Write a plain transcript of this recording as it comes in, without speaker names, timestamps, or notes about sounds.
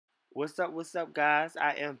What's up guys?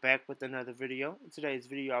 I am back with another video. In today's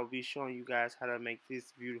video I'll be showing you guys how to make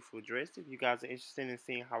this beautiful dress. If you guys are interested in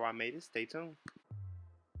seeing how I made it, stay tuned.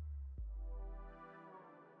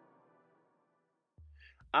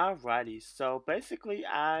 Alrighty, so basically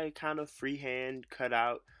I kind of freehand cut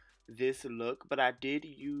out this look, but I did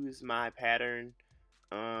use my pattern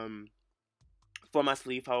um, for my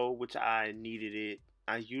sleeve hole, which I needed it.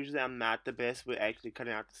 I'm not the best with actually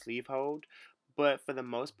cutting out the sleeve hole, but for the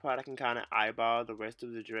most part I can kind of eyeball the rest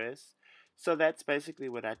of the dress. So that's basically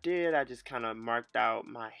what I did. I just kind of marked out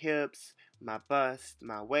my hips, my bust,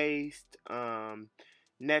 my waist,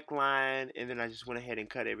 neckline, and then I just went ahead and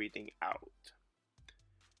cut everything out.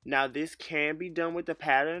 Now this can be done with the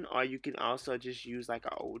pattern, or you can also just use like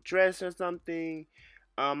an old dress or something.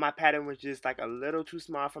 My pattern was just like a little too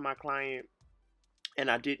small for my client, and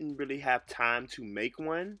I didn't really have time to make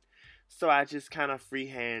one, so I just kind of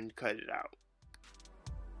freehand cut it out.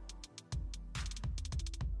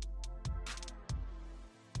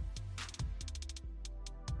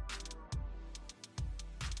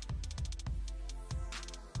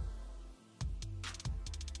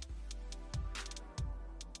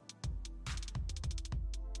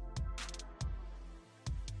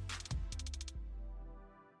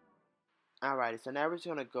 Alrighty, so now we're just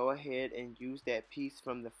going to go ahead and use that piece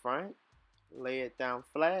from the front, lay it down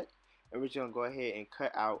flat, and we're just going to go ahead and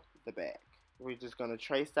cut out the back. We're just going to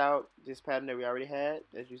trace out this pattern that we already had,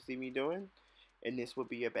 as you see me doing, and this will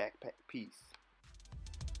be a back piece.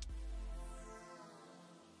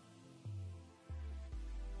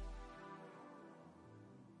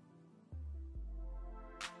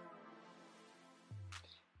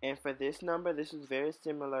 And for this number, this is very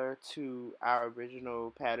similar to our original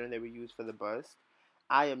pattern that we used for the bust.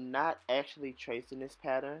 I am not actually tracing this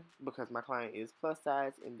pattern because my client is plus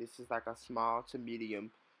size and this is like a small to medium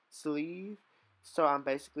sleeve. So I'm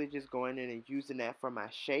basically just going in and using that for my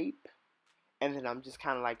shape. And then I'm just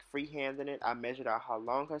kind of like freehanding it. I measured out how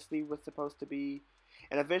long her sleeve was supposed to be.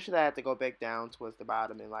 And eventually I had to go back down towards the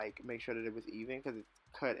bottom and like make sure that it was even because it's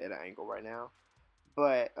cut at an angle right now.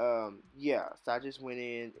 But yeah, so I just went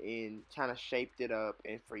in and kind of shaped it up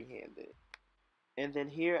and freehanded it. And then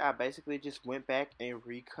here I basically just went back and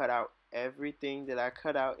recut out everything that I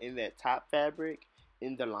cut out in that top fabric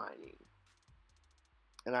in the lining.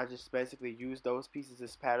 And I just basically used those pieces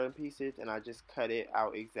as pattern pieces and I just cut it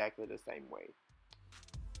out exactly the same way.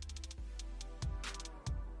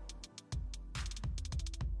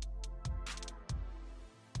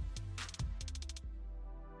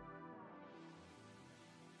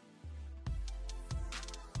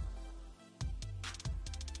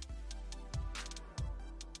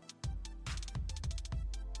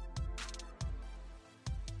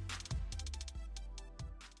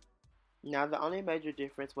 Now the only major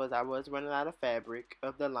difference was I was running out of fabric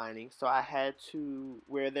of the lining, so I had to,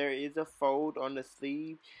 where there is a fold on the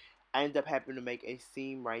sleeve, I ended up having to make a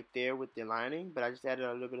seam right there with the lining, but I just added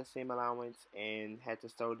a little bit of seam allowance and had to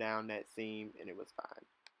sew down that seam and it was fine.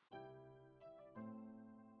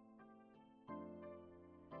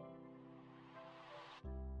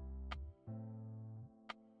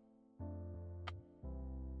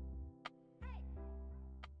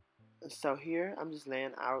 So here I'm just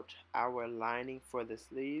laying out our lining for the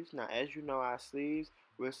sleeves. Now as you know, our sleeves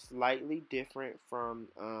were slightly different from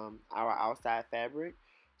our outside fabric.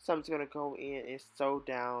 So I'm just going to go in and sew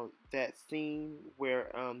down that seam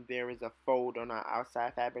where there is a fold on our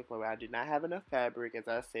outside fabric where I did not have enough fabric, as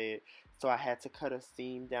I said. So I had to cut a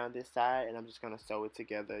seam down this side and I'm just going to sew it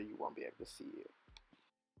together. You won't be able to see it.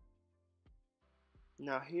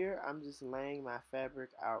 Now here I'm just laying my fabric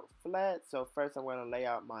out flat. So first I'm going to lay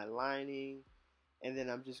out my lining, and then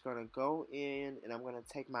I'm just going to go in and I'm going to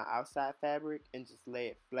take my outside fabric and just lay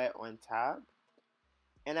it flat on top.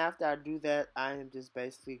 And after I do that, I am just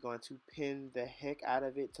basically going to pin the heck out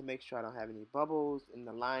of it to make sure I don't have any bubbles in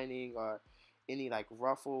the lining or any like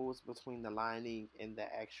ruffles between the lining and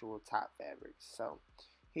the actual top fabric. So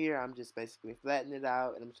here I'm just basically flattening it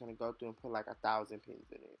out and I'm just going to go through and put like 1,000 pins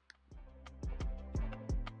in it.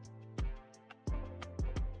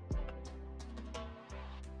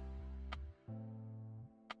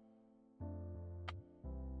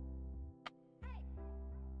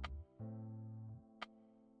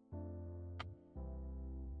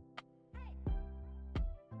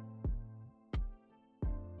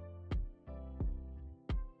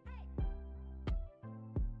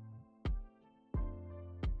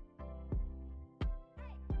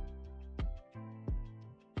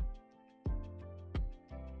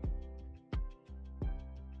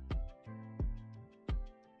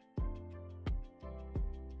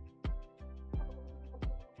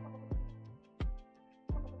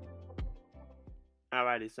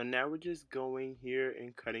 Alrighty, so now we're just going here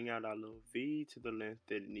and cutting out our little V to the length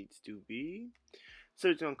that it needs to be. So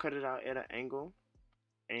we're just gonna cut it out at an angle,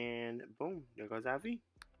 and boom, there goes our V.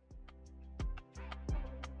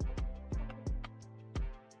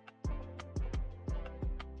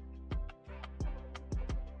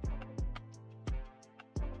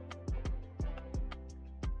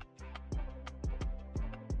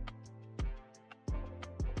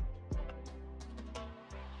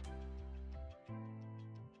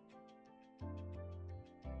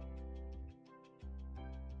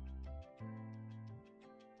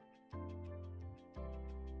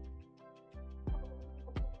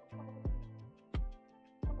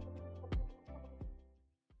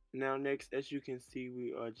 Now next, as you can see,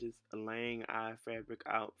 we are just laying our fabric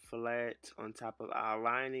out flat on top of our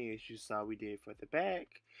lining, as you saw we did for the back.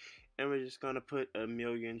 And we're just going to put a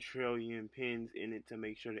million trillion pins in it to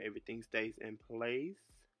make sure that everything stays in place.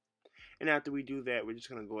 And after we do that, we're just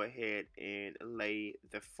going to go ahead and lay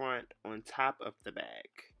the front on top of the back.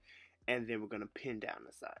 And then we're going to pin down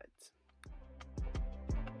the sides.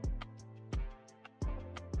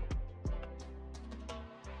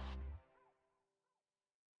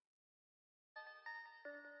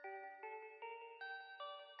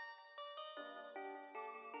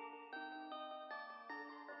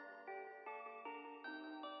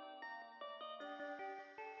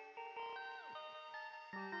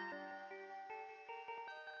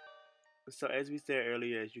 So as we said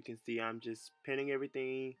earlier, as you can see, I'm just pinning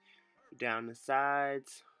everything down the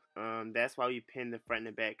sides. That's why we pin the front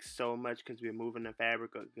and the back so much, because we're moving the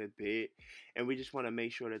fabric a good bit, and we just want to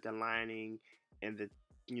make sure that the lining and the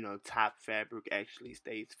top fabric actually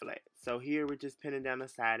stays flat. So here we're just pinning down the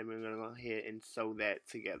side, and we're gonna go ahead and sew that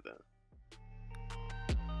together.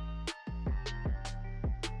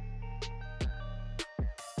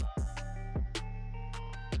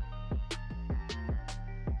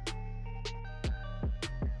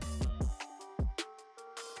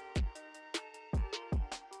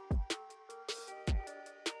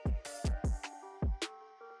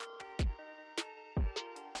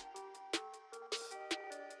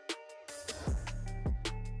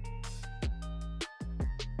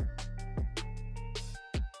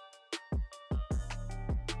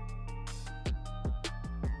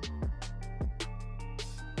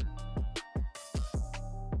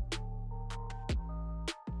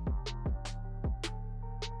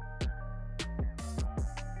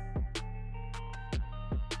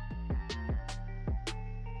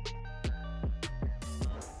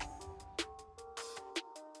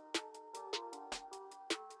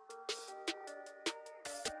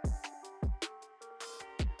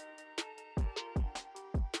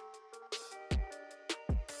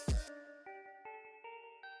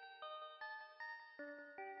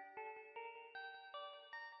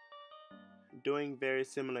 Doing very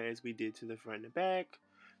similar as we did to the front and the back.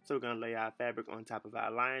 So we're going to lay our fabric on top of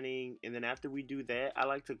our lining, and then after we do that, I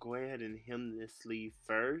like to go ahead and hem this sleeve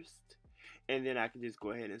first, and then I can just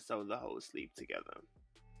go ahead and sew the whole sleeve together.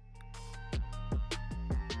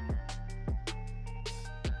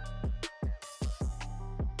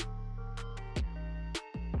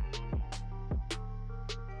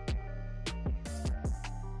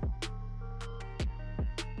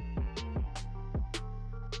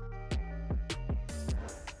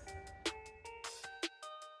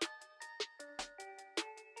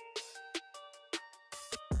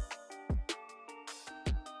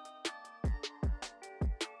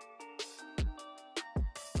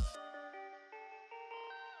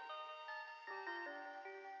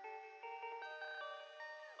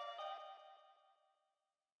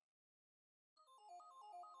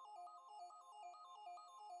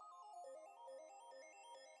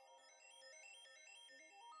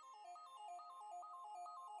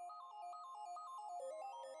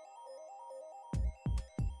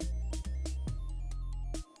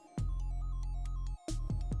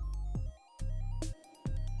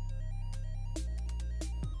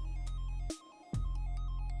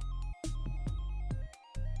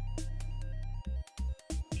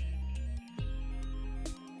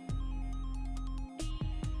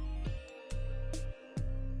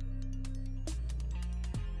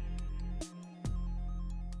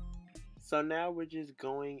 So now we're just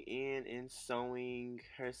going in and sewing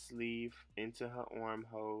her sleeve into her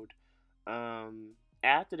armhole.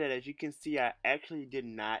 After that, as you can see, I actually did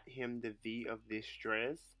not hem the V of this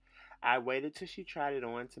dress. I waited till she tried it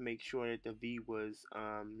on to make sure that the V was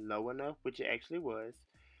low enough, which it actually was.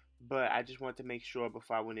 But I just wanted to make sure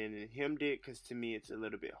before I went in and hemmed it, because to me it's a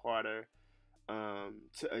little bit harder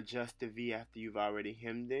to adjust the V after you've already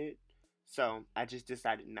hemmed it. So I just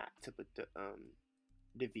decided not to put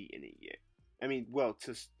the V in it yet. I mean, well,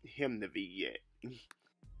 to him the V yet.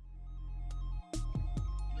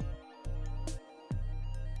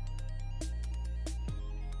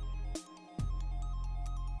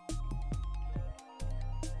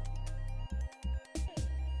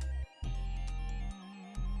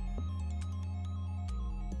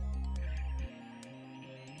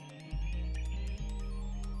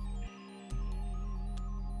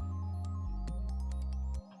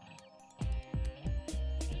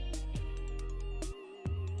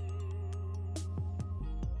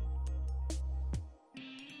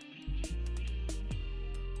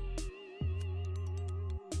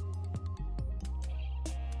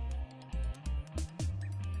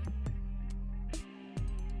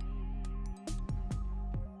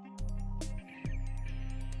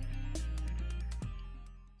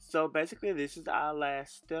 So basically, this is our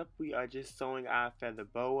last step. We are just sewing our feather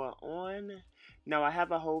boa on. Now, I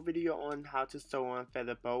have a whole video on how to sew on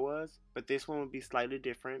feather boas, but this one will be slightly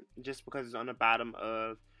different just because it's on the bottom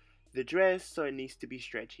of the dress, so it needs to be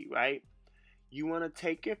stretchy, right? You want to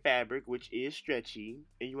take your fabric, which is stretchy,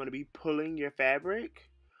 and you want to be pulling your fabric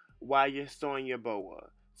while you're sewing your boa.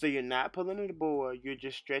 So you're not pulling the boa, you're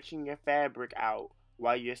just stretching your fabric out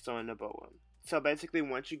while you're sewing the boa. So basically,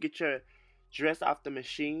 once you get your dress off the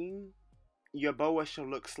machine, your boa should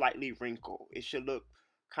look slightly wrinkled. It should look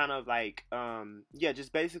kind of like, yeah,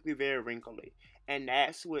 just basically very wrinkly. And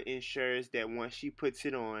that's what ensures that once she puts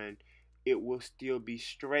it on, it will still be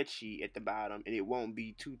stretchy at the bottom and it won't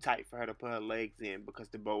be too tight for her to put her legs in because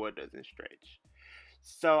the boa doesn't stretch.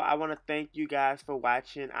 So I want to thank you guys for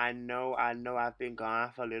watching. I know I've been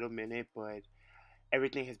gone for a little minute, but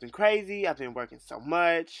everything has been crazy. I've been working so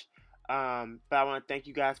much. But I want to thank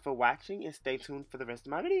you guys for watching and stay tuned for the rest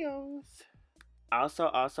of my videos.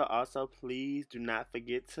 Also, please do not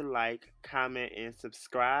forget to like, comment, and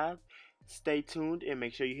subscribe. Stay tuned and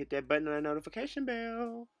make sure you hit that button on the notification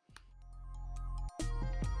bell.